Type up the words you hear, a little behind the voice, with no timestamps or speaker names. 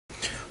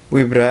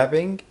We're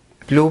wrapping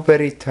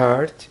blueberry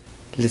tart.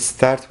 Let's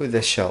start with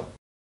the shell.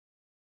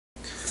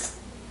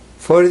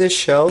 For the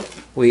shell,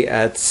 we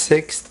add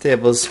 6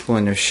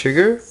 tablespoons of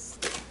sugar,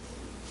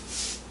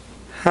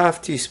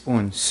 half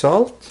teaspoon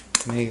salt,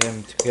 make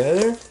them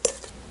together.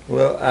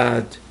 We'll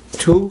add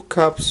 2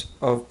 cups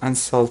of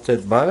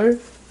unsalted butter.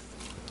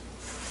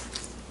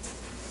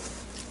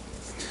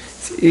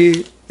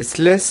 It's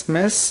less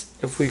mess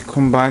if we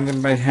combine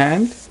them by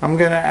hand. I'm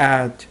gonna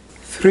add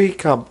 3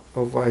 cups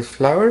of white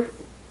flour,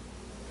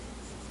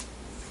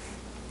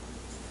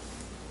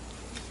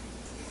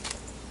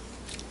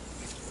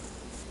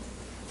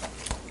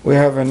 we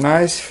have a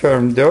nice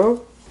firm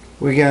dough.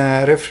 We're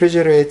gonna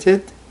refrigerate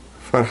it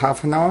for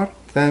half an hour,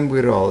 then we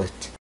roll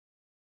it.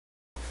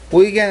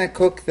 We're gonna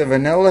cook the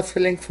vanilla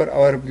filling for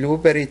our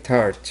blueberry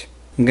tart.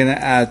 I'm gonna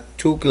add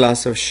 2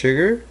 glasses of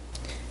sugar.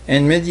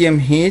 In medium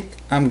heat,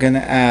 I'm gonna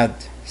add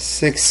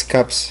 6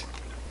 cups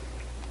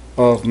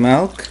of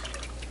milk.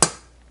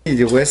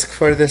 Need a whisk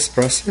for this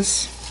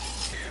process.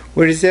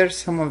 We reserve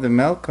some of the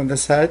milk on the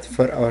side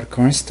for our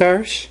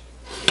cornstarch.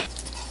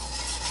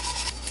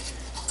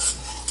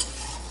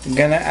 I'm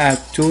gonna add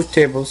 2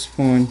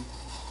 tablespoons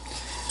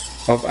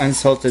of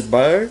unsalted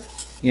butter.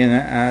 I'm gonna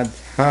add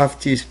half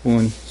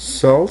teaspoon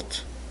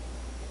salt,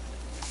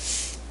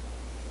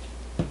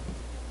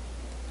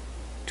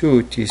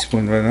 2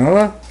 teaspoons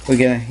vanilla. We're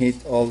gonna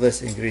heat all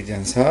these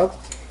ingredients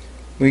up.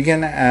 We're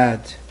gonna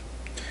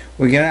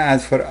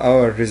add for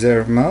our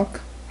reserve milk,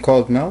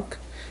 cold milk,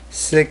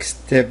 6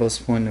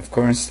 tablespoons of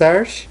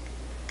cornstarch,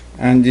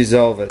 and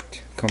dissolve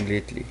it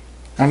completely.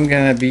 I'm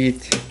gonna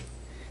beat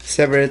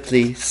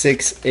separately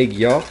 6 egg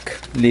yolk,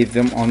 leave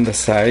them on the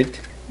side.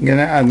 I'm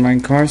gonna add my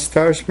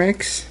cornstarch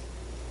mix,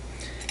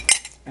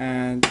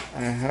 and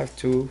I have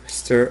to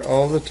stir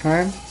all the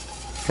time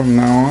from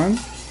now on.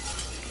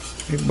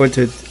 We put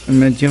it in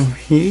medium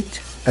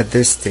heat at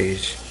this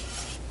stage.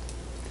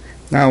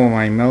 Now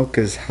my milk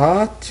is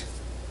hot,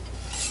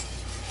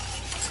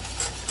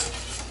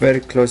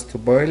 very close to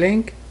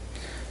boiling.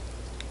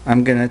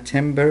 I'm gonna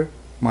temper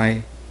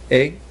my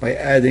egg by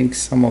adding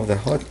some of the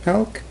hot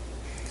milk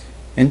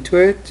into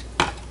it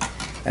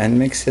and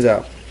mix it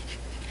up.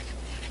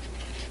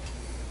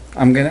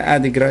 I'm gonna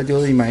add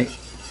gradually my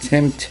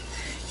tempered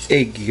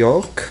egg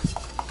yolk.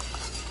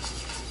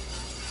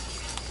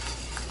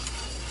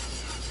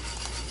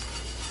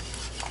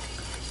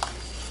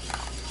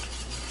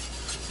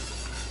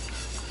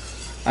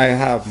 I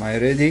have my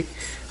ready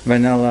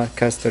vanilla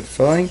custard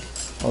filling.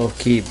 I'll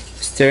keep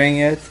stirring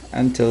it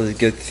until it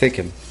gets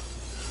thickened.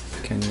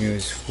 You can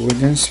use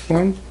wooden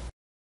spoon.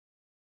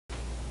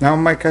 Now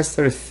my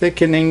custard is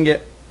thickening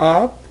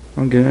up.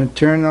 I'm gonna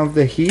turn off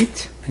the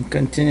heat and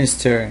continue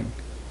stirring.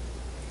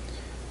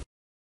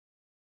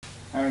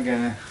 I'm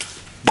gonna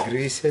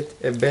grease it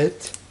a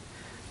bit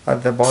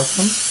at the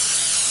bottom.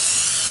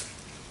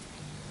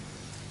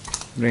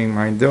 Bring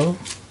my dough,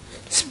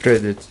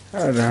 spread it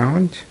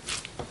around.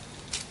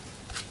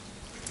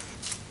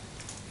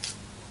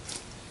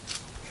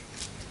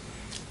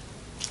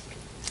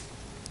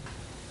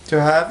 To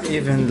have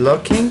even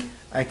looking,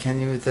 I can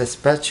use a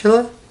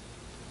spatula.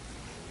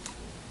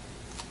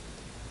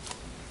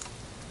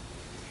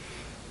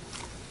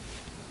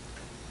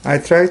 I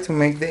try to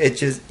make the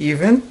edges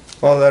even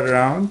all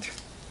around.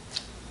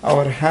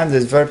 Our hand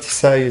is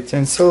vertical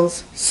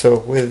utensils, so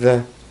with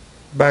the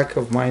back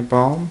of my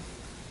palm,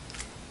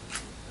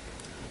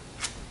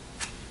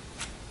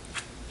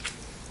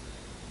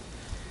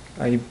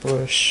 I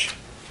push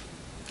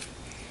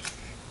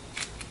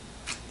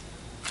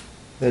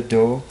the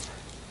dough.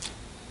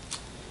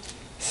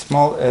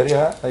 Small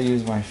area, I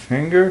use my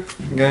finger.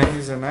 I'm gonna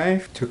use a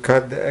knife to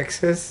cut the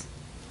excess.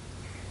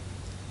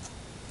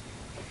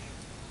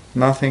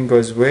 Nothing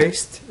goes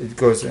waste, it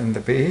goes in the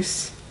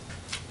base.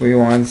 We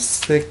want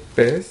thick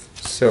base,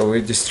 so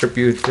we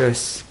distribute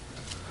this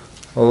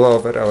all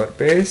over our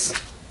base.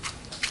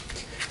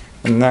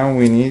 And now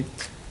we need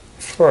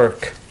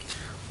fork.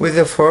 With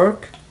a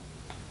fork,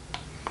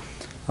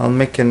 I'll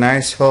make a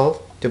nice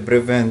hole to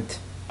prevent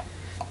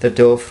the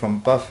dough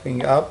from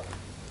puffing up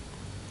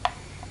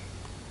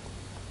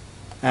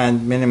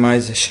and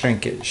minimize the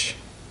shrinkage.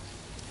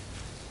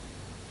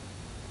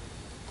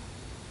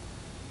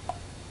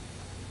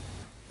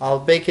 I'll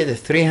bake it at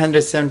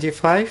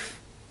 375.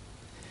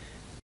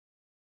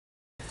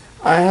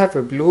 I have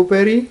a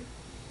blueberry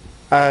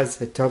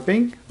as a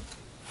topping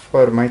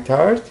for my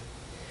tart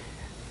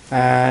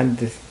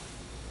and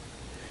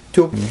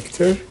 2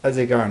 nectar as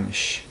a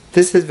garnish.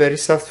 This is very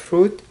soft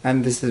fruit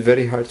and this is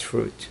very hard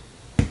fruit.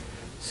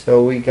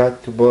 So we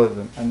got to boil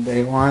them, and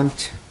they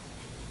want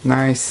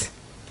nice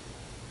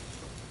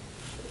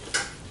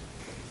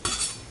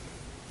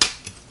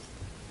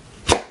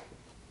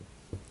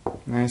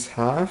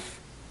half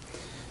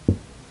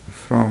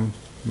from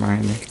my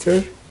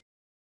nectar.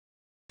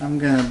 I'm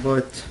gonna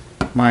put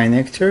my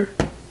nectar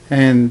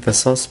in the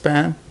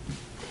saucepan,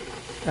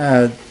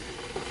 add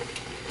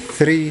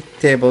 3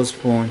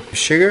 tablespoons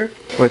sugar,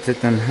 put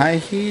it on high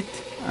heat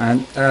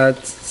and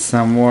add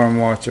some warm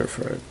water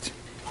for it.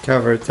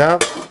 Cover it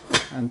up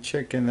and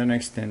check in the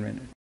next 10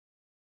 minutes.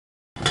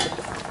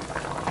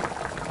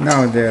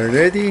 Now they're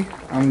ready.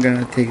 I'm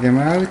gonna take them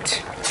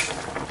out.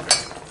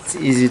 It's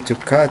easy to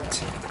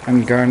cut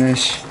and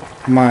garnish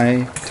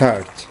my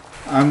tart.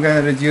 I'm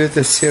gonna reduce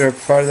the syrup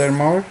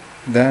furthermore,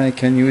 then I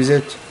can use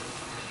it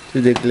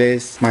to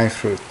deglaze my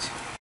fruit.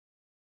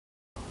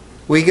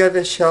 We got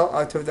the shell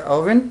out of the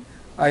oven.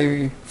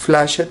 I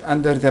flash it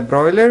under the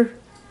broiler.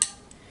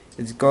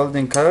 It's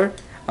golden color.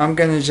 I'm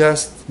gonna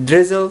just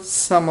drizzle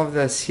some of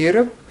the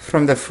syrup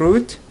from the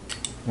fruit.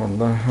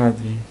 Wallah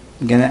hadi.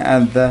 Gonna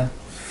add the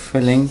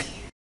filling.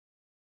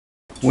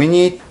 We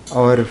need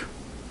our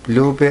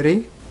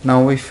blueberry.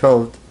 Now we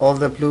filled all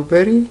the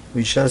blueberry.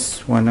 We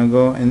just wanna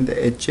go in the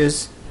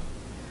edges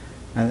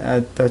and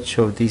add a touch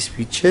of these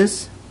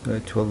peaches.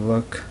 It will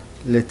look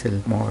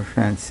little more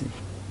fancy.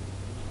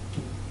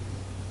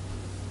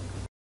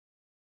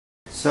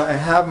 So I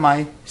have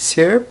my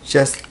syrup,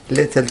 just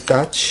little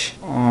touch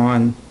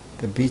on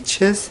the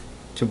peaches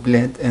to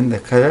blend in the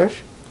color.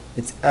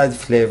 It's add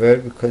flavor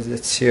because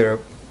it's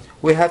syrup.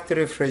 We have to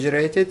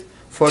refrigerate it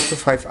 4 to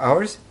 5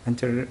 hours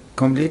until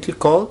completely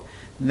cold.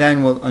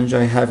 Then we'll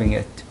enjoy having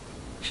it.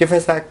 Chef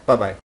Asak, bye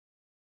bye.